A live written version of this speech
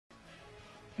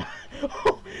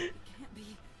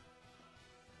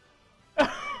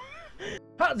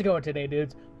How's it going today,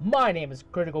 dudes? My name is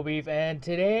CriticalBeef, and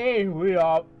today we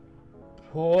are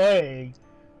playing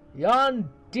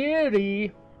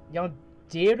Yandere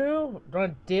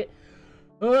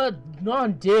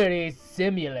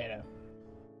Simulator.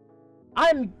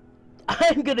 I'm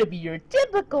gonna be your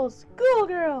typical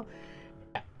schoolgirl.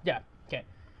 Yeah, okay.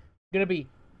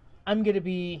 I'm gonna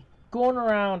be going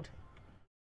around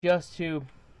just to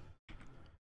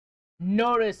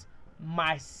notice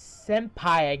my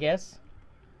senpai, I guess.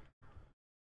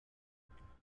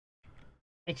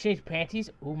 Exchange panties?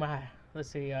 Oh my.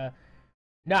 Let's see,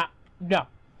 no,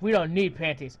 we don't need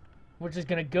panties. We're just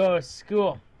gonna go to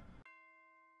school.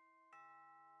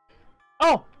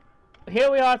 Oh!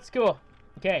 Here we are at school.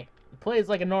 Okay. It plays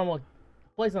like a normal,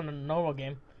 plays on a normal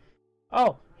game.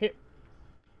 Oh, here.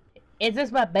 Is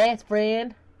this my best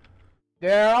friend?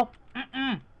 Girl?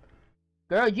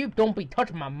 Girl, you don't be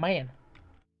touching my man.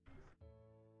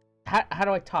 How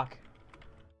do I talk?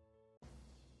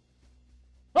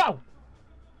 Oh!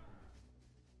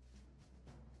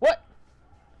 What?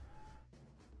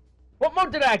 What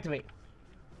mode did I activate?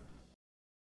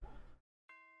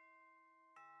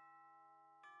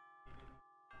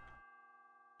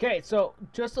 Okay, so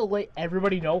just to let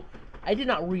everybody know, I did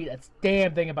not read a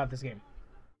damn thing about this game.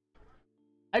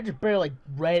 I just barely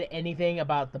read anything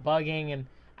about the bugging, and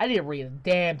I didn't read a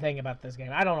damn thing about this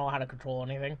game. I don't know how to control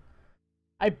anything.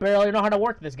 I barely know how to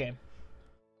work this game.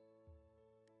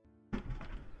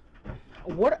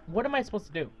 What am I supposed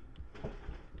to do?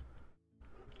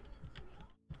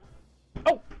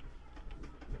 Oh!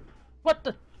 What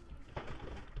the?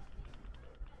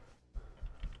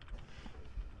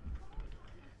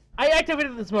 I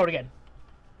activated this mode again.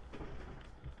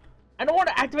 I don't want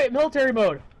to activate military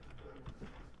mode.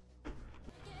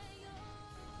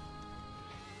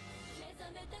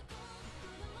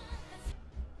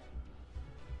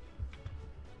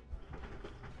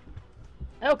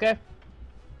 Okay.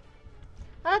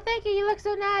 Oh, thank you. You look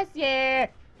so nice. Yeah.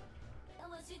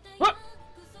 What?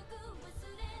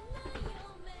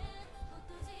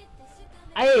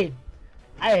 I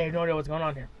have no idea what's going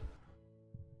on here.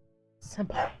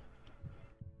 Senpai.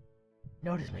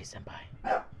 Notice me, senpai.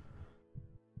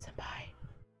 Senpai.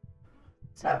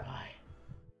 Senpai.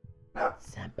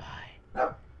 Senpai.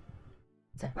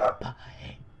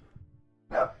 Senpai.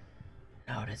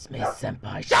 Notice me,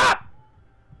 senpai. Shut up!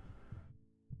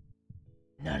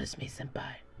 Notice me,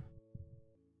 senpai.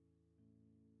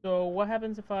 So, what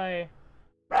happens if I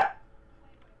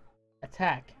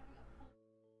attack?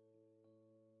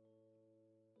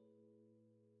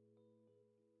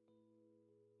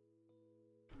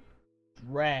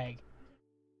 Drag.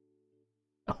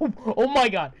 Oh my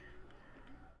god.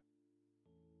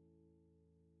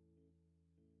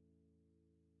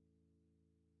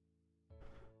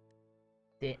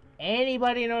 Did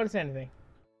anybody notice anything?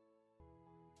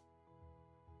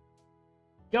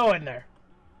 Go in there.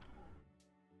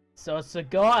 So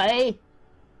Sugoi.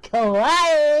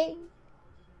 Kawaii.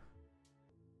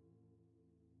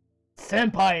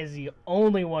 Senpai is the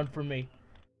only one for me.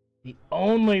 The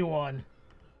only one.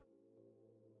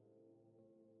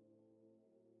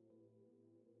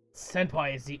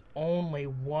 Senpai is the only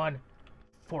one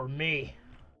for me.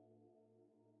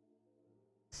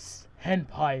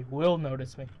 Senpai will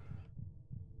notice me.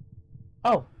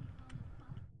 Oh.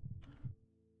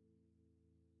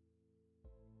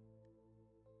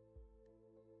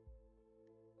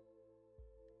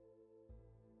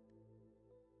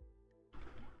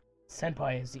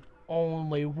 Senpai is the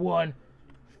only one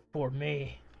for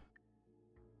me.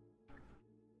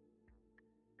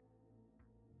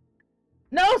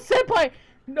 No, Senpai!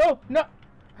 No, no!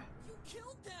 You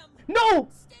killed them! No!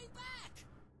 Stay back!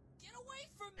 Get away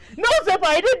from me! No, Senpai,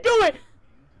 I didn't do it!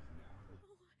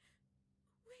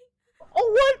 Wait. Oh,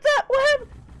 what's that? What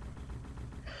happened?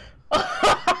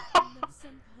 That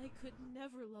senpai could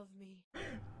never love me.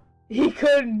 He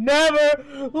could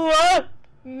never love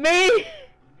me!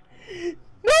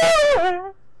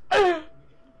 No!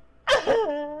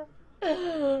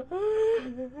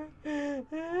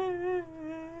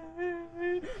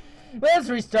 Let's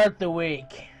restart the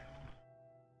week.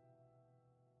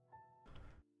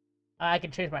 I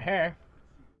can change my hair.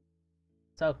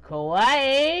 So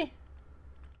kawaii.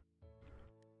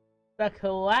 So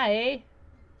kawaii.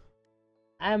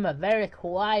 I'm a very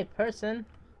kawaii person.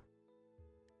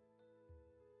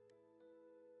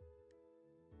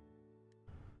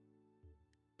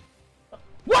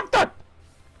 What the?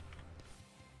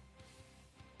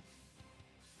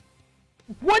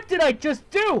 What did I just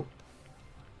do?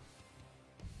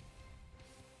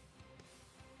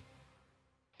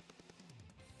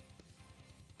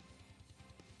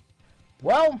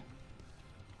 Well,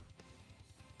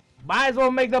 might as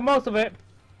well make the most of it.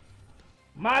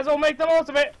 Might as well make the most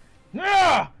of it.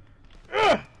 Yeah!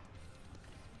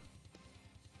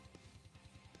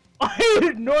 I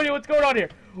have no idea what's going on here.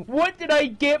 What did I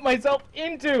get myself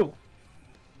into?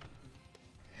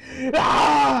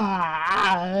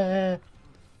 Ah! There's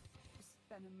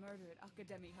been a murder at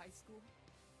Academy High School.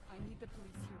 I need the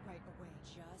police here right away.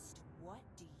 Just what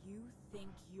do you think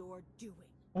you're doing?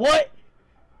 What?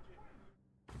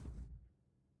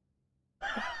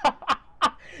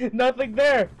 Nothing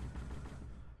there.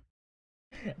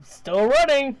 I'm still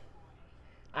running.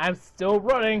 I'm still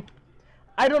running.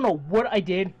 I don't know what I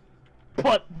did,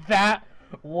 but that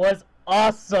was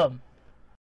awesome.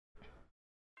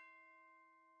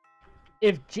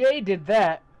 If Jay did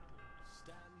that,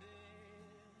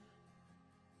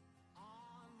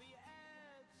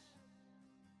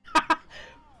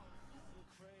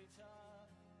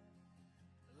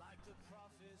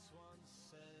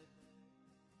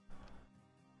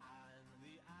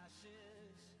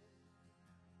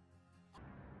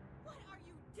 What are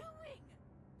you doing?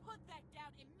 Put that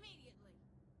down immediately.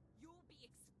 You'll be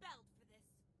expelled for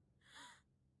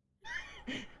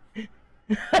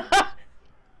this.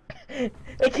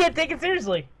 I can't take it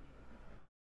seriously.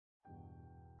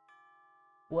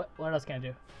 What else can I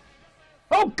do?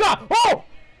 Oh God! Oh!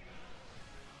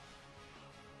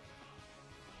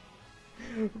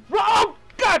 Oh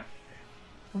God!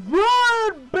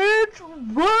 Run, bitch!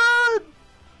 Run!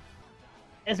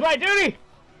 It's my duty.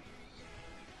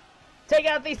 Take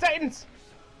out these Titans.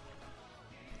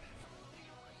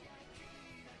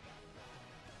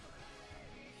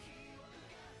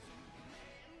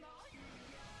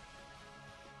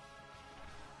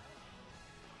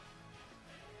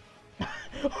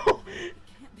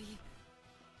 Can't be.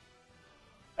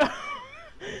 It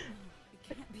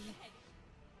can't be.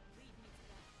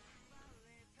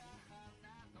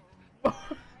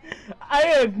 I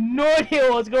have no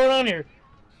idea what's going on here.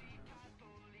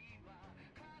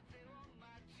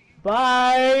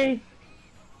 Bye.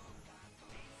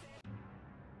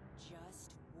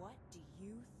 Just what do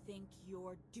you think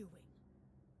you're doing?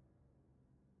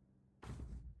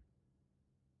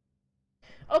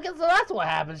 Okay, so that's what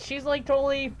happens. She's like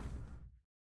totally...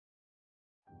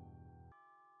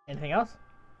 Anything else?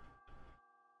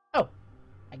 Oh,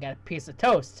 I got a piece of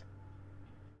toast.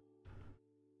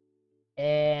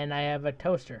 And I have a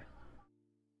toaster.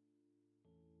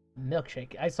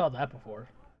 Milkshake. I saw that before.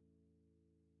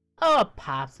 Oh, a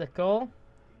popsicle.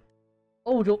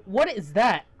 Oh, what is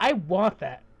that? I want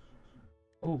that.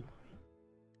 Ooh.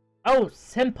 Oh,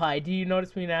 Senpai, do you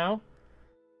notice me now?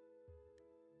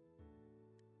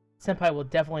 Senpai will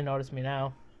definitely notice me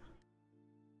now.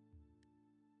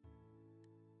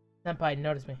 Senpai,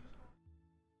 notice me.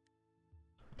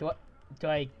 Do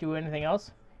I do anything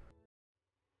else?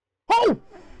 Oh!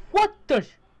 What the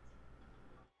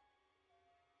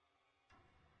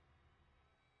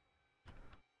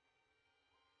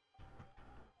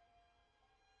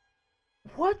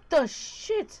What the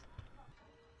shit?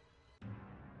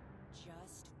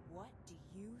 Just what do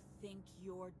you think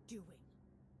you're doing?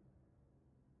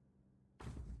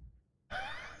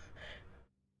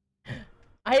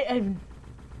 I've...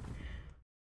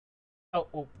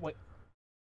 Oh, wait.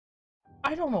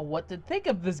 I don't know what to think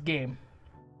of this game.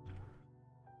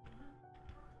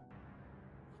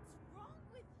 What's wrong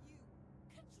with you?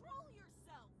 Control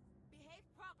yourself. Behave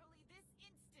properly this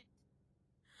instant.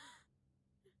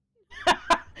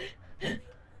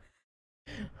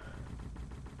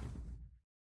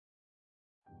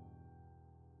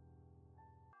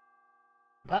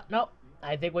 But no,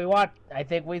 I think we watched. I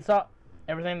think we saw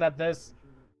everything that this.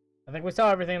 I think we saw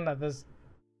everything that this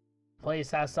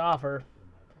place has to offer.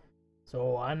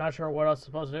 So I'm not sure what else is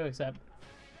supposed to do except.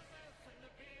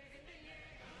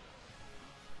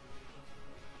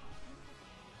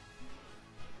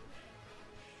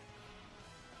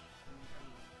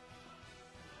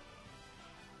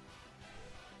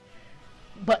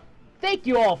 But thank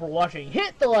you all for watching.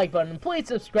 Hit the like button and please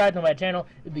subscribe to my channel.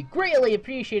 It'd be greatly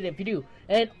appreciated if you do.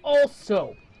 And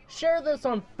also, share this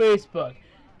on Facebook.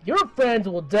 Your friends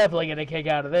will definitely get a kick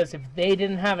out of this if they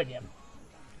didn't have it yet.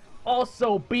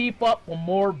 Also, beef up for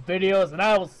more videos, and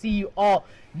I will see you all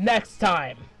next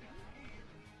time.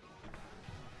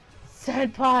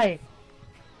 Senpai!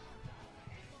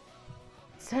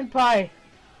 Senpai!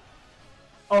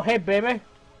 Oh, hey, baby.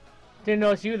 Didn't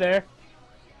notice you there.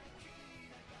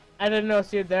 I didn't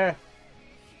notice you there.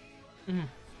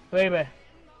 Baby.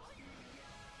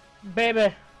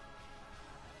 Baby.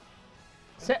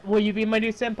 Will you be my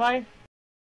new senpai?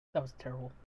 That was terrible.